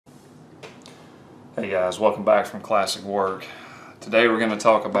Hey guys, welcome back from Classic Work. Today we're going to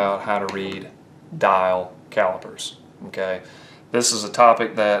talk about how to read dial calipers. Okay, this is a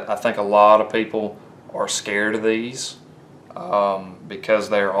topic that I think a lot of people are scared of these because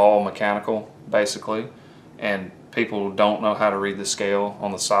they're all mechanical basically, and people don't know how to read the scale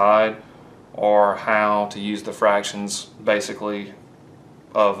on the side or how to use the fractions basically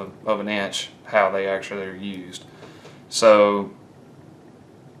of an inch, how they actually are used. So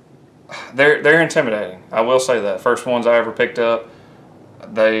they're intimidating. I will say that. First ones I ever picked up,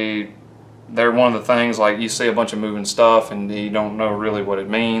 they're one of the things, like, you see a bunch of moving stuff and you don't know really what it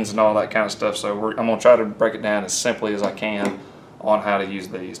means and all that kind of stuff. So I'm going to try to break it down as simply as I can on how to use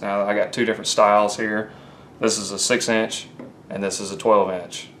these. Now I got two different styles here. This is a 6-inch and this is a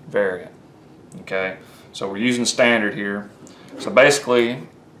 12-inch variant. Okay, so we're using standard here. So basically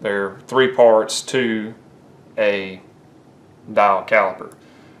there are three parts to a dial caliper.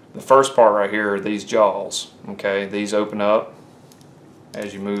 The first part right here are these jaws. Okay, these open up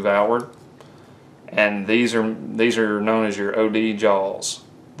as you move outward, and these are known as your OD jaws.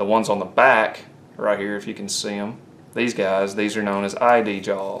 The ones on the back right here, if you can see them, these are known as ID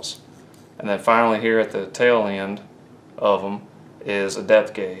jaws. And then finally here at the tail end of them is a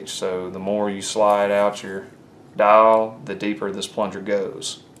depth gauge. So the more you slide out your dial, the deeper this plunger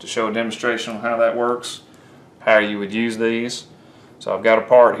goes. To show a demonstration on how that works, how you would use these. So I've got a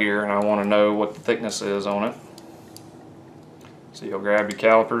part here and I want to know what the thickness is on it. So you'll grab your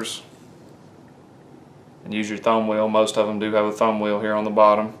calipers and use your thumb wheel. Most of them do have a thumb wheel here on the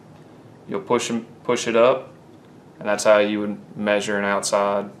bottom. You'll push it up, and that's how you would measure an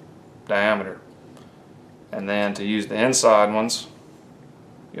outside diameter. And then to use the inside ones,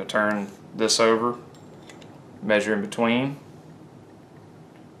 you'll turn this over, measure in between,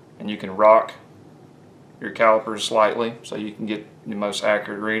 and you can rock your calipers slightly so you can get the most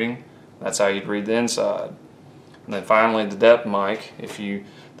accurate reading. That's how you'd read the inside. And then finally the depth mic.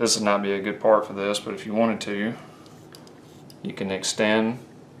 This would not be a good part for this, but if you wanted to, you can extend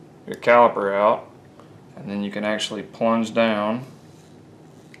your caliper out and then you can actually plunge down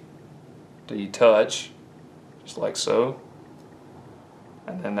till you touch, just like so,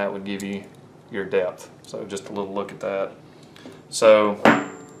 and then that would give you your depth. So just a little look at that. So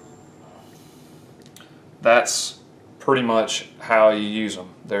that's pretty much how you use them.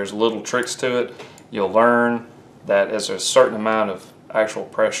 There's little tricks to it. You'll learn that there's a certain amount of actual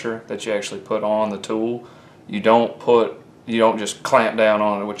pressure that you actually put on the tool. You don't just clamp down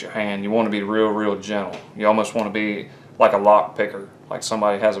on it with your hand. You want to be real gentle. You almost want to be like a lock picker, like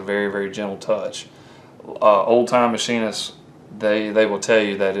somebody has a very gentle touch. Old-time machinists, they will tell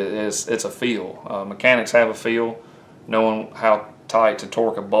you that it's a feel. Mechanics have a feel, knowing how tight to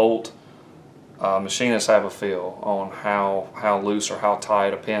torque a bolt. Machinists have a feel on how loose or how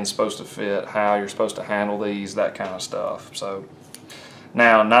tight a pin's supposed to fit, how you're supposed to handle these, that kind of stuff. So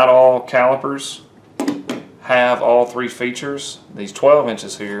now, not all calipers have all three features. These 12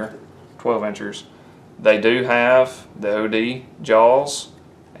 inches here, 12 inchers, they do have the OD jaws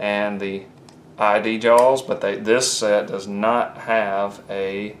and the ID jaws, but this set does not have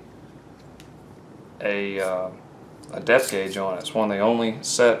a depth gauge on it. It's one of the only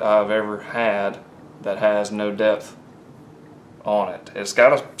set I've ever had that has no depth on it. It's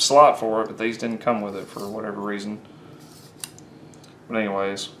got a slot for it, but these didn't come with it for whatever reason. But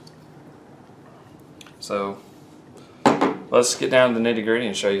anyways, so let's get down to the nitty-gritty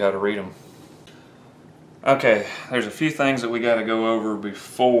and show you how to read them. Okay, there's a few things that we got to go over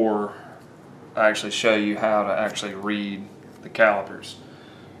before I actually show you how to actually read the calipers.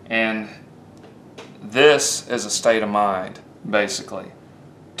 And this is a state of mind, basically.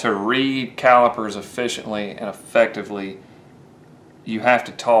 To read calipers efficiently and effectively, you have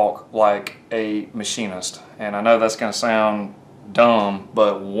to talk like a machinist. And I know that's going to sound dumb,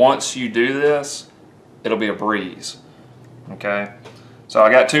 but once you do this, it'll be a breeze. Okay? So I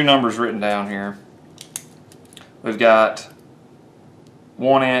got two numbers written down here. We've got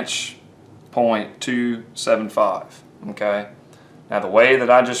 1 inch, 0.275. Okay? Now the way that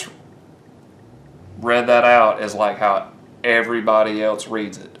I just read that out is like how everybody else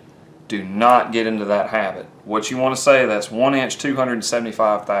reads it. Do not get into that habit. What you want to say, that's 1 inch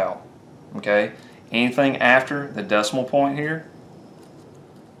 275 thou. Okay? Anything after the decimal point here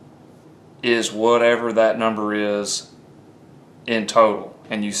is whatever that number is in total,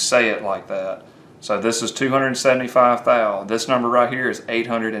 and you say it like that. So this is 275 thou. This number right here is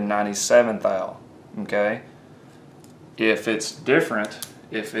 897 thou. Okay? If it's different,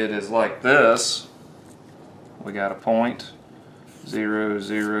 if it is like this, we got a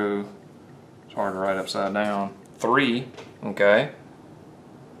 0.00, it's hard to write upside down, 3, okay?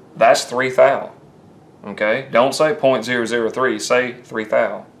 That's 3 thou. Okay, don't say 0.003, say 3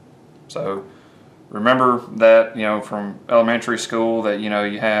 thou. So remember that, you know, from elementary school, that, you know,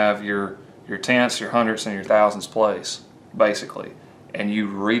 you have your tenths, your hundredths, and your thousandths place, basically. And you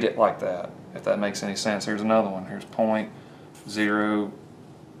read it like that, if that makes any sense. Here's another one. Here's 0.0,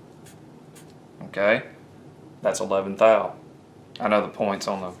 okay? That's 11 thou. I know the point's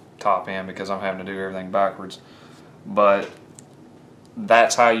on the top end because I'm having to do everything backwards. But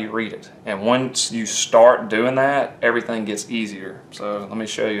that's how you read it. And once you start doing that, everything gets easier. So let me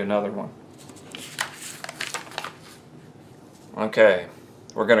show you another one. Okay,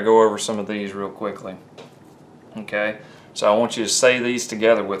 we're going to go over some of these real quickly. Okay, so I want you to say these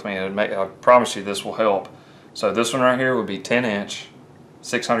together with me, and I promise you this will help. So this one right here would be 10 inch,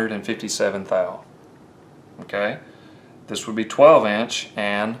 657 thou. Okay, this would be 12 inch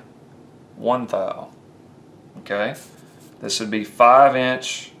and 1 thou. Okay, this would be 5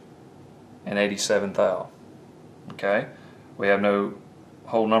 inch and 87 thou. Okay, we have no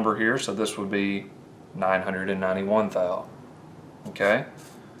whole number here, so this would be 991 thou. Okay,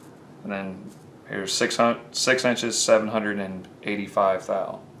 and then here's 6 inches, 785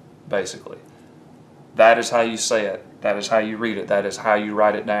 thou, basically. That is how you say it. That is how you read it. That is how you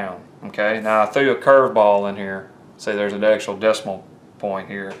write it down. Okay, now I threw a curveball in here. Say there's an actual decimal point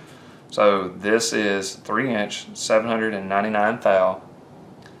here. So this is 3 inch, 799 thou.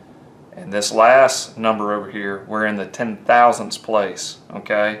 And this last number over here, we're in the 10,000ths place.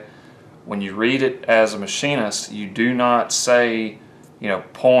 Okay, when you read it as a machinist, you do not say, you know,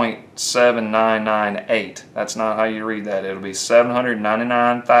 0.7998. That's not how you read that. It'll be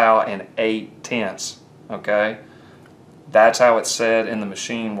 799 thou and 8 tenths. Okay, that's how it's said in the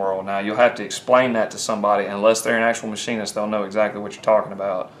machine world. Now you'll have to explain that to somebody. Unless they're an actual machinist, they'll know exactly what you're talking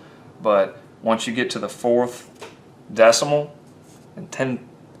about. But once you get to the 4th decimal and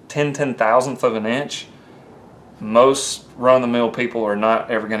 10/10,000th of an inch, most run-of-the-mill people are not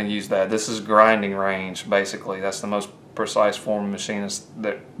ever going to use that. This is grinding range, basically. That's the most precise form of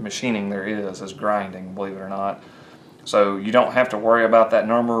machining there is grinding, believe it or not. So you don't have to worry about that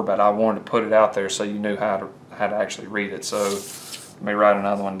number, but I wanted to put it out there so you knew how to actually read it. So let me write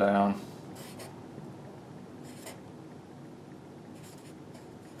another one down.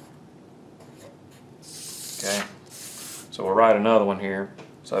 Okay, so we'll write another one here.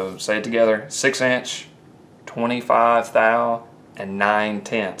 So say it together: 6 inch, 25 thou, and 9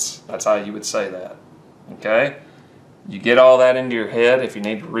 tenths. That's how you would say that. Okay? You get all that into your head. If you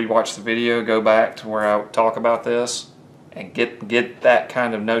need to rewatch the video, go back to where I talk about this and get that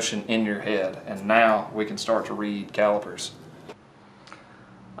kind of notion in your head. And now we can start to read calipers.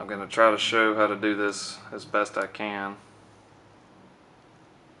 I'm going to try to show how to do this as best I can.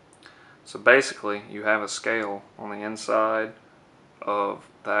 So basically, you have a scale on the inside of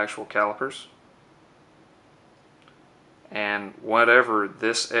the actual calipers, and whatever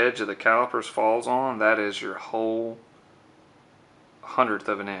this edge of the calipers falls on, that is your whole 100th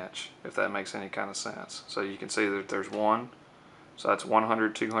of an inch, if that makes any kind of sense. So you can see that there's 1, so that's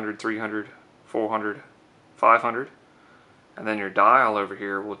 100, 200, 300, 400, 500, and then your dial over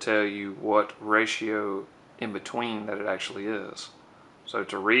here will tell you what ratio in between that it actually is. So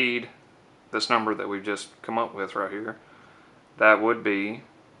to read this number that we've just come up with right here, that would be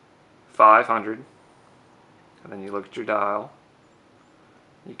 500, and then you look at your dial,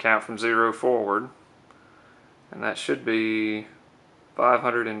 you count from 0 forward, and that should be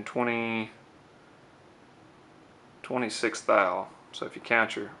 526 thou. So if you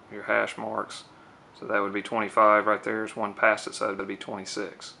count your hash marks, so that would be 25 right there. There's one past it, so that would be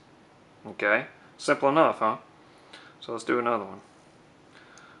 26. Okay, simple enough, huh? So let's do another one.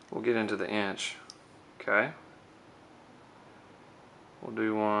 We'll get into the inch. Okay, we'll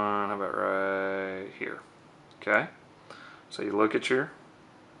do one, how about right here. Okay, so you look at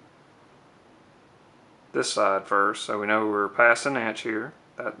this side first, so we know we're past an inch here.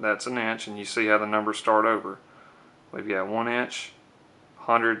 That's an inch, and you see how the numbers start over. We've got 1 inch,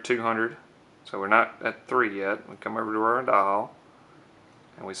 100, 200, so we're not at 3 yet. We come over to our dial,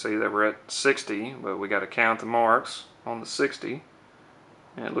 and we see that we're at 60, but we got to count the marks on the 60,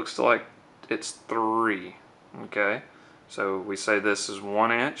 and it looks like it's 3. Okay, so we say this is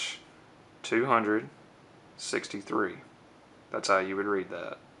 1 inch, 263. That's how you would read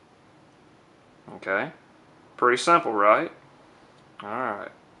that. Okay, pretty simple, right?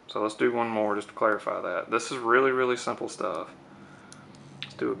 Alright, so let's do one more just to clarify that. This is really, really simple stuff.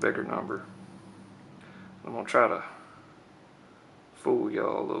 Let's do a bigger number. I'm going to try to fool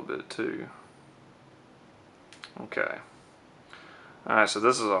y'all a little bit too. Okay. Alright, so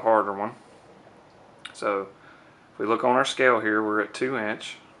this is a harder one. So if we look on our scale here, we're at 2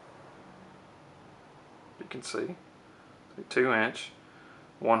 inch. you can see. 2 inch,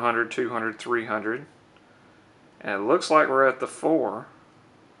 100, 200, 300. And it looks like we're at the 4.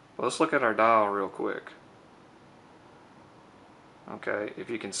 Let's look at our dial real quick. Okay, if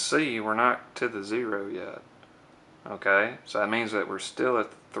you can see, we're not to the 0 yet. Okay, so that means that we're still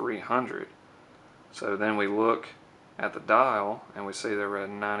at 300. So then we look at the dial and we see that we're at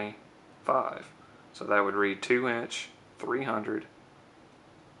 95. So that would read 2 inch, 300,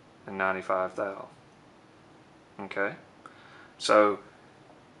 and 95 thou. Okay, so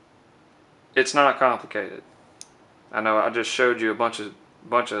it's not complicated. I know I just showed you a bunch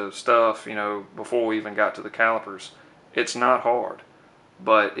of stuff, you know, before we even got to the calipers. It's not hard,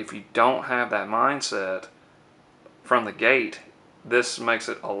 but if you don't have that mindset from the gate, this makes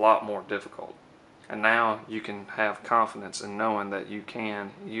it a lot more difficult. And now you can have confidence in knowing that you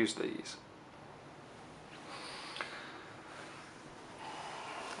can use these.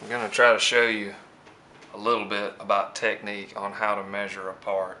 I'm going to try to show you a little bit about technique on how to measure a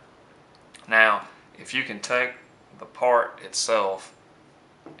part. Now, if you can take the part itself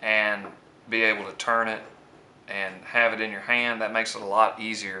and be able to turn it and have it in your hand, that makes it a lot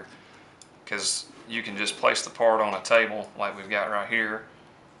easier, because you can just place the part on a table like we've got right here,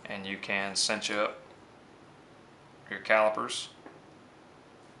 and you can cinch up your calipers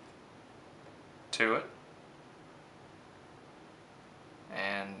to it.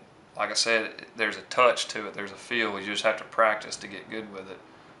 And like I said, there's a touch to it, there's a feel. You just have to practice to get good with it.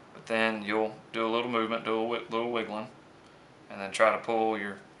 But then you'll do a little movement, do a little wiggling, and then try to pull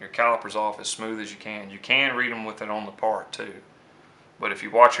your calipers off as smooth as you can. You can read them with it on the part too. But if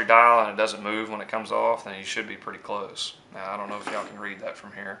you watch your dial and it doesn't move when it comes off, then you should be pretty close. Now, I don't know if y'all can read that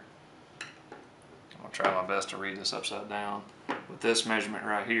from here. I'll try my best to read this upside down. With this measurement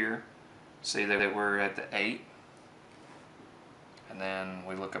right here, see that we're at the 8. And then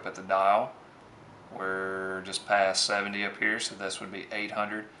we look up at the dial. We're just past 70 up here, so this would be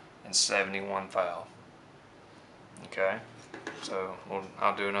 871 thou. Okay, so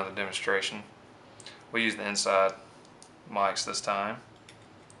I'll do another demonstration. We use the inside mics this time,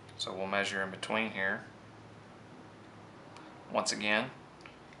 so we'll measure in between here. Once again,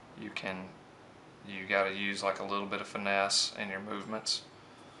 you got to use like a little bit of finesse in your movements.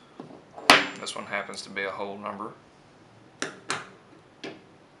 This one happens to be a whole number.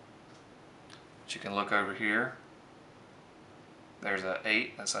 But you can look over here. There's a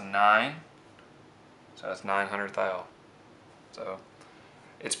 8, that's a 9. So that's 900 thou. So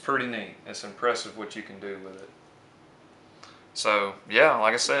it's pretty neat. It's impressive what you can do with it. So yeah,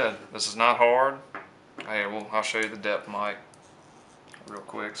 like I said, this is not hard. Hey, I'll show you the depth mic real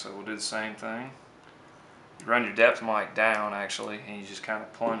quick. So we'll do the same thing. You run your depth mic down actually, and you just kind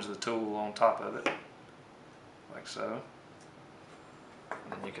of plunge the tool on top of it, like so.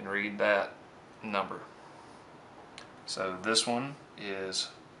 And you can read that number. So this one is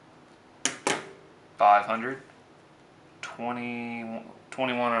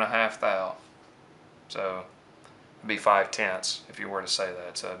 521.5 thou. So it'd be 5/10 if you were to say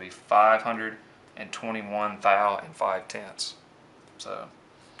that. So it'd be 521 thou and 5/10. So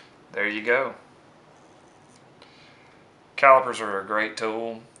there you go. Calipers are a great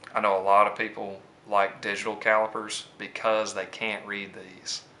tool. I know a lot of people like digital calipers because they can't read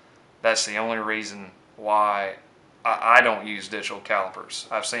these. That's the only reason why I don't use digital calipers.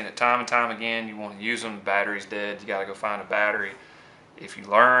 I've seen it time and time again. You want to use them, battery's dead, you got to go find a battery. If you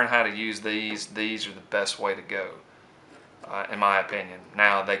learn how to use these are the best way to go, in my opinion.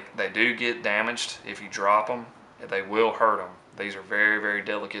 Now, they do get damaged if you drop them. They will hurt them. These are very, very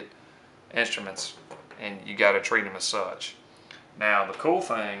delicate instruments, and you got to treat them as such. Now, the cool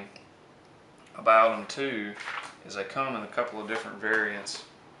thing about them too is they come in a couple of different variants,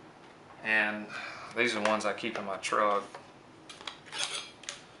 and these are the ones I keep in my truck.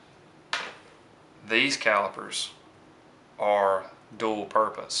 These calipers are dual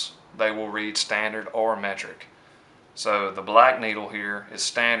purpose. They will read standard or metric. So the black needle here is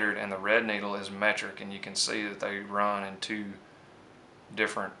standard and the red needle is metric, and you can see that they run in 2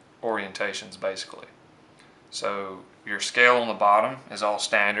 different orientations basically. So your scale on the bottom is all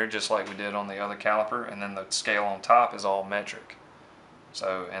standard, just like we did on the other caliper, and then the scale on top is all metric.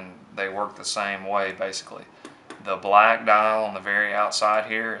 So, and they work the same way basically. The black dial on the very outside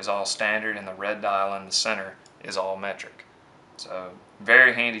here is all standard, and the red dial in the center is all metric. So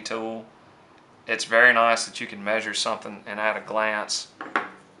very handy tool. It's very nice that you can measure something and at a glance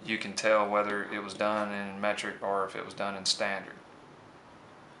you can tell whether it was done in metric or if it was done in standard.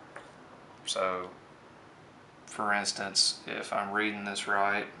 So for instance, if I'm reading this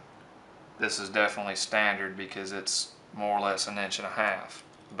right, this is definitely standard because it's more or less 1.5 inches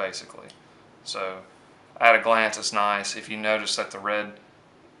basically. So at a glance it's nice. If you notice that the red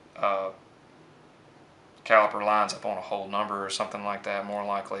caliper lines up on a whole number or something like that, more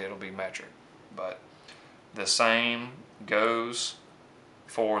likely it'll be metric. But the same goes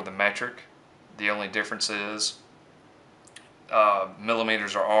for the metric. The only difference is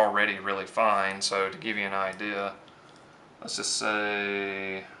millimeters are already really fine. So to give you an idea, let's just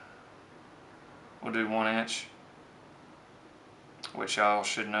say we'll do 1 inch, which y'all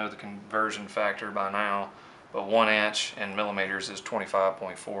should know the conversion factor by now, but 1 inch in millimeters is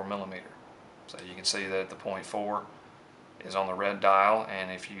 25.4 millimeter. So you can see that the 0.4 is on the red dial, and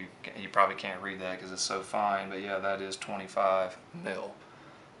if you probably can't read that because it's so fine, but yeah, that is 25 mil.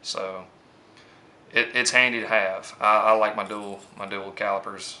 So it's handy to have. I like my dual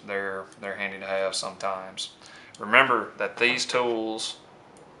calipers. They're handy to have sometimes. Remember that these tools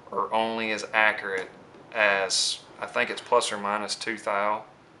are only as accurate as, I think it's plus or minus 2 thou.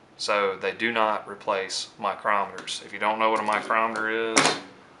 So they do not replace micrometers. If you don't know what a micrometer is,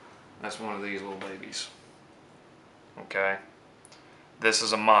 that's one of these little babies. Okay. This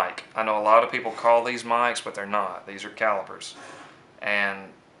is a mic. I know a lot of people call these mics, but they're not. These are calipers.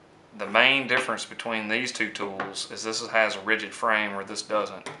 And the main difference between these two tools is this has a rigid frame where this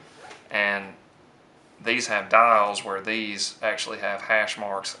doesn't. And these have dials where these actually have hash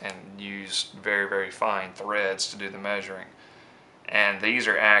marks and use very, very fine threads to do the measuring. And these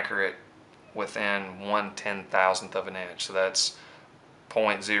are accurate within 1/10,000th of an inch. So that's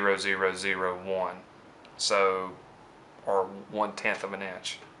 0.0001. So, or 1/10 of an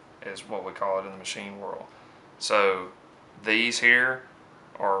inch is what we call it in the machine world. So these here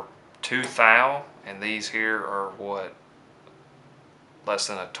are 2 thou, and these here are what, less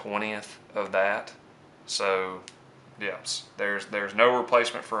than a 20th of that. So yes, there's no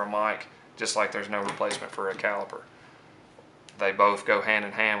replacement for a mic, just like there's no replacement for a caliper. They both go hand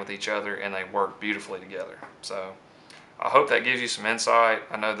in hand with each other, and they work beautifully together. So I hope that gives you some insight.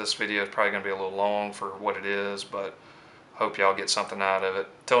 I know this video is probably going to be a little long for what it is, but hope y'all get something out of it.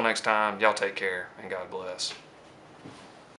 Till next time, y'all take care, and God bless.